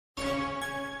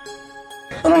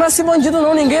Eu não nasci bandido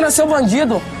não, ninguém nasceu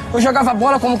bandido. Eu jogava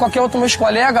bola como qualquer outro meus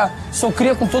colegas, sou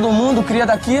cria com todo mundo, cria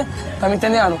daqui, tá me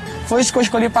entendendo? Foi isso que eu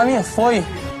escolhi pra mim? Foi.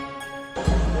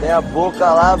 Tem a boca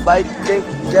lá, vai quem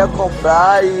quer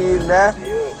comprar e, né,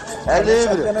 é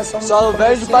livre. Só não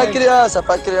vende pra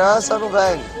criança não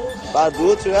vende. Pra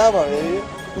adultos, né, mano? E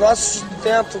nosso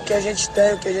sustento, o que a gente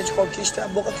tem, o que a gente conquista é a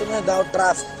boca que nos dá, o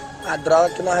tráfico. A droga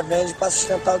que nós vendemos pra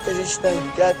sustentar o que a gente tem.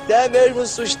 Que até mesmo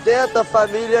sustenta a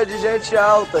família de gente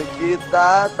alta, que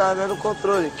tá vendo o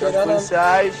controle. Que os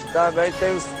policiais também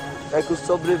tem que o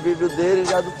sobrevívio deles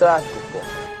já do tráfico, pô.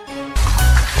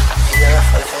 A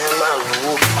fazenda é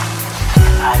maluca.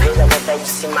 Às vezes dá vontade de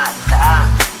se matar,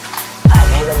 às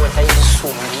vezes dá vontade de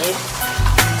sumir.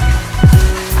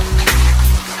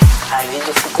 Às vezes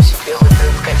eu fico se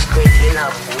perguntando porque acho que eu entrei na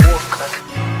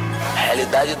boca.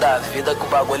 Realidade da vida que o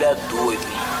bagulho é doido.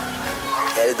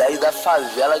 Realidade da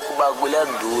favela que o bagulho é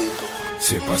doido.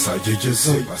 Se passar de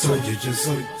 18, passar de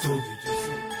 18.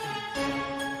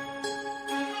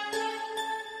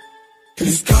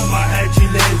 Escama é de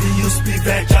leve e os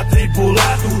pivete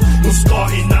atribulado. Nos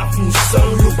corre na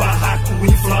função e o barraco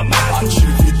inflamado.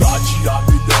 Atividade a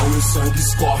milhão e o sangue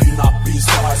escorre na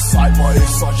pista. Mas saiba aí,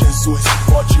 só Jesus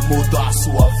pode mudar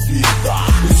sua vida.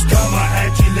 Escama é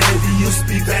de leve e os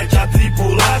pivete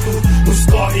atribulado. Nos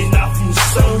corre na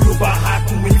função e o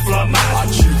barraco inflamado.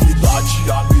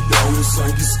 Atividade a milhão e o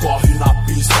sangue escorre na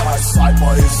pista. Mas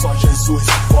saiba aí, só Jesus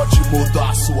pode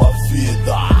mudar sua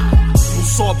vida. No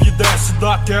sobe e desce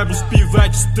da quebra, os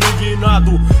pivetes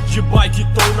trignado. De bike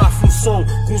tão na função,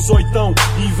 com os oitão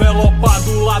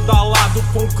envelopado lado a lado.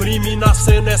 Com crime na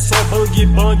cena é só bang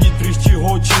bang. Triste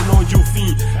rotina onde o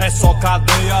fim é só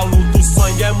cadeia, luto,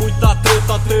 sangue. É muita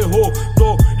treta, terror,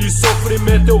 dor e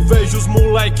sofrimento. Eu vejo os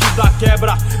moleque da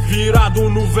quebra virado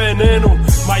no veneno.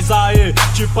 Mas aê,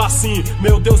 tipo assim,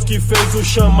 meu Deus que fez o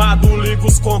chamado. Liga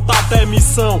os contatos, é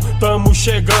missão, tamo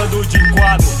chegando de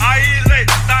quadro. Aí, Lê,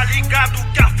 tá ligado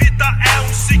que a vida é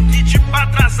um seguinte pra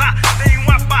atrasar. Tem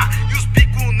uma pá e os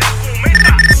bicos nem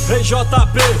comentar.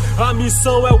 JP, a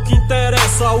missão é o que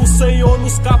interessa. O Senhor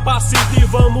nos capacita e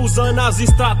vamos usando as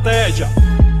estratégias.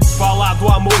 Falar do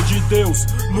amor de Deus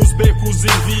nos becos e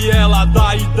viela.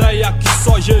 Da ideia que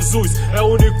só Jesus é o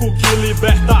único que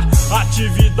liberta.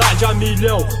 Atividade a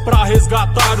milhão pra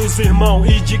resgatar os irmãos.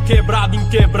 E de quebrada em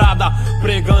quebrada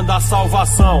pregando a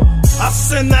salvação. A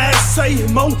cena é essa,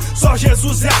 irmão, só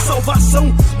Jesus é a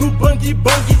salvação. No bang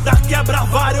bang da quebra,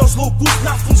 vários loucos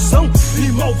na função.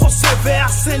 Irmão, você vê a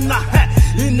cena,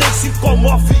 e nem se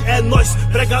comove. É nós,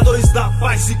 pregadores da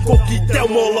paz e Coktel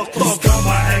Molotov.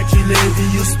 Escama é de leve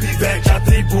e os pivete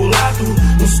atribulado.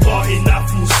 Nos corre na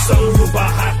função e o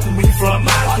barraco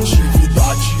inflamado.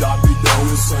 Atividade a milhão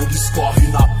e o sangue escorre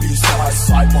na pista. Mas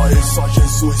saiba aí, só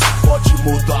Jesus pode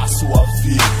mudar sua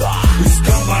vida.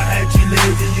 Escama é de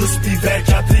leve e os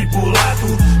pivete atribulado.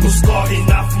 Nos corre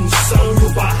na função e o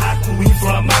barraco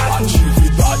inflamado.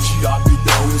 Atividade a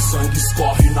milhão e o sangue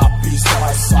escorre na pista.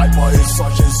 Mas saiba aí, só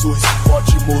Jesus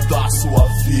pode mudar sua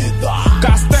vida.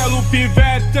 Castelo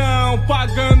Pivetão,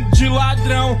 pagando de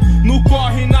ladrão. No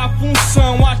corre na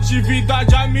função,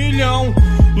 atividade a milhão.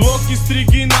 Louco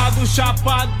estrignado,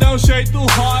 chapadão, cheio do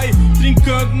rói.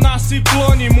 Trincando na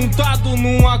ciclone, montado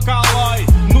num Aqualói.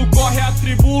 No corre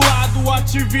atribulado,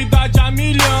 atividade a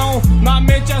milhão. Na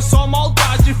mente é só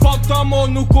maldade, falta amor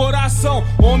no coração.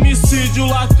 Homicídio,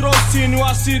 latrocínio,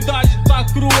 a cidade tá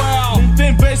cruel. Não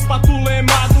tem vez pra tu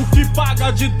lemado que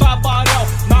paga de tabaréu.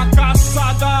 Na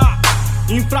caçada,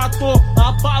 infrator,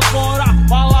 apavora,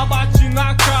 bala bate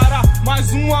na cara.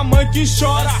 Mais uma mãe que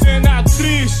chora, a cena é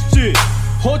triste,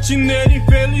 rotineiro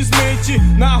infelizmente.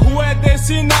 Na rua é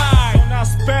desse night,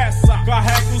 nas peças,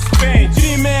 carrega os pentes.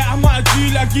 Crime é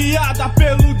armadilha guiada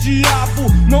pelo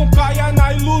diabo. Não caia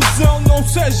na ilusão, não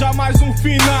seja mais um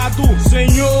finado.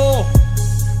 Senhor,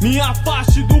 me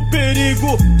afaste do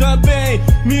perigo, também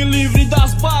me livre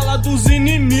das balas dos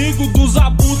inimigos. Dos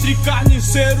abutre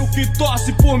carniceiro que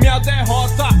torce por minha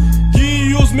derrota.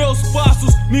 Guie os meus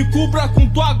passos, me cubra com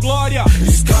tua glória.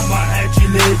 Escama é de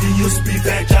leve e os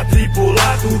pivete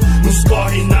atribulado. Nos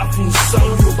corre na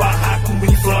função e o barraco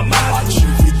inflamado.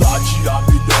 Atividade a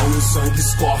milhão e o sangue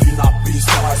escorre na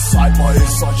pista. Mas saiba aí,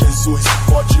 só Jesus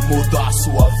pode mudar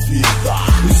sua vida.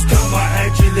 Escama é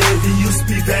de leve e os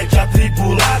pivete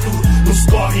atribulado. Nos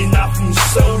corre na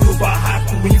função e o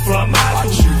barraco inflamado.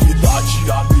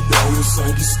 Atividade a milhão e o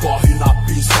sangue escorre na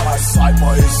pista. Mas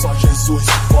saiba aí, só Jesus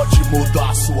pode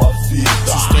mudar sua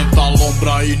vida. Sustenta a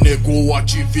lombra e negou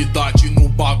atividade no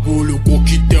bagulho.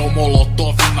 Coktel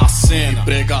Molotov na cena.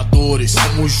 Pregadores,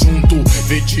 tamo junto,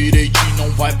 vê direitinho,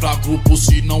 não vai pra grupo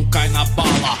se não cai na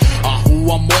bala. A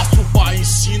rua mostra, o pai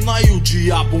ensina e o dia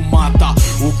diabo mata.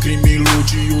 O crime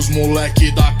ilude e os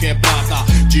moleque da quebrada,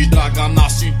 de draga na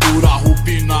cintura,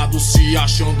 rupinado se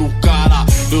achando cara.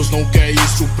 Deus não quer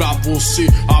isso pra você,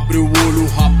 abre o olho,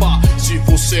 rapá. Se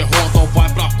você roda, vai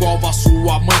pra cova,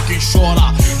 sua mãe quem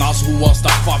chora. Nas ruas da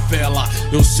favela,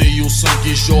 eu sei o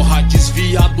sangue jorra.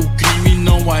 Desvia do crime,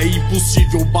 não é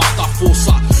impossível, basta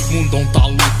força. Mundão tá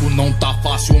louco, não tá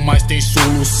fácil, mas tem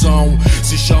solução.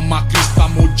 Se chama Cristo,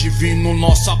 amor divino,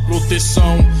 nossa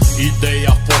proteção.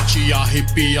 Ideia forte,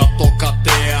 arrepia, toca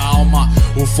até a alma.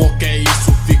 O foco é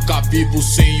isso, fica vivo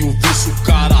sem o vício,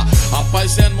 cara. A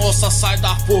paz é nossa, sai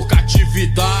da forca,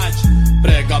 atividade.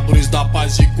 Pregadores da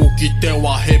paz e coquetel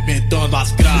arrebentando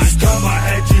as grades. Os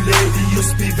camaré de lei e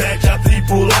os pivete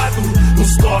atribulado,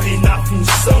 nos corre na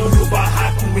função do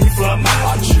barraco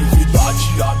inflamado.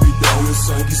 Atividade a milhão e o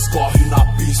sangue escorre na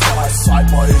pista. Mas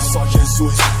saiba aí, só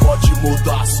Jesus pode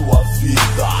mudar sua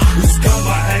vida. Os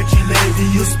camaré de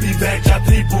lei e os pivete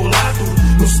atribulado,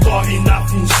 nos corre na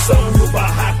função do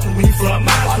barraco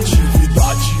inflamado.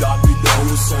 Atividade a milhão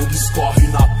e o sangue escorre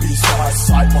na pista. Mas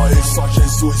saiba aí, só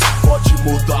Jesus pode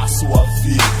mudar sua vida.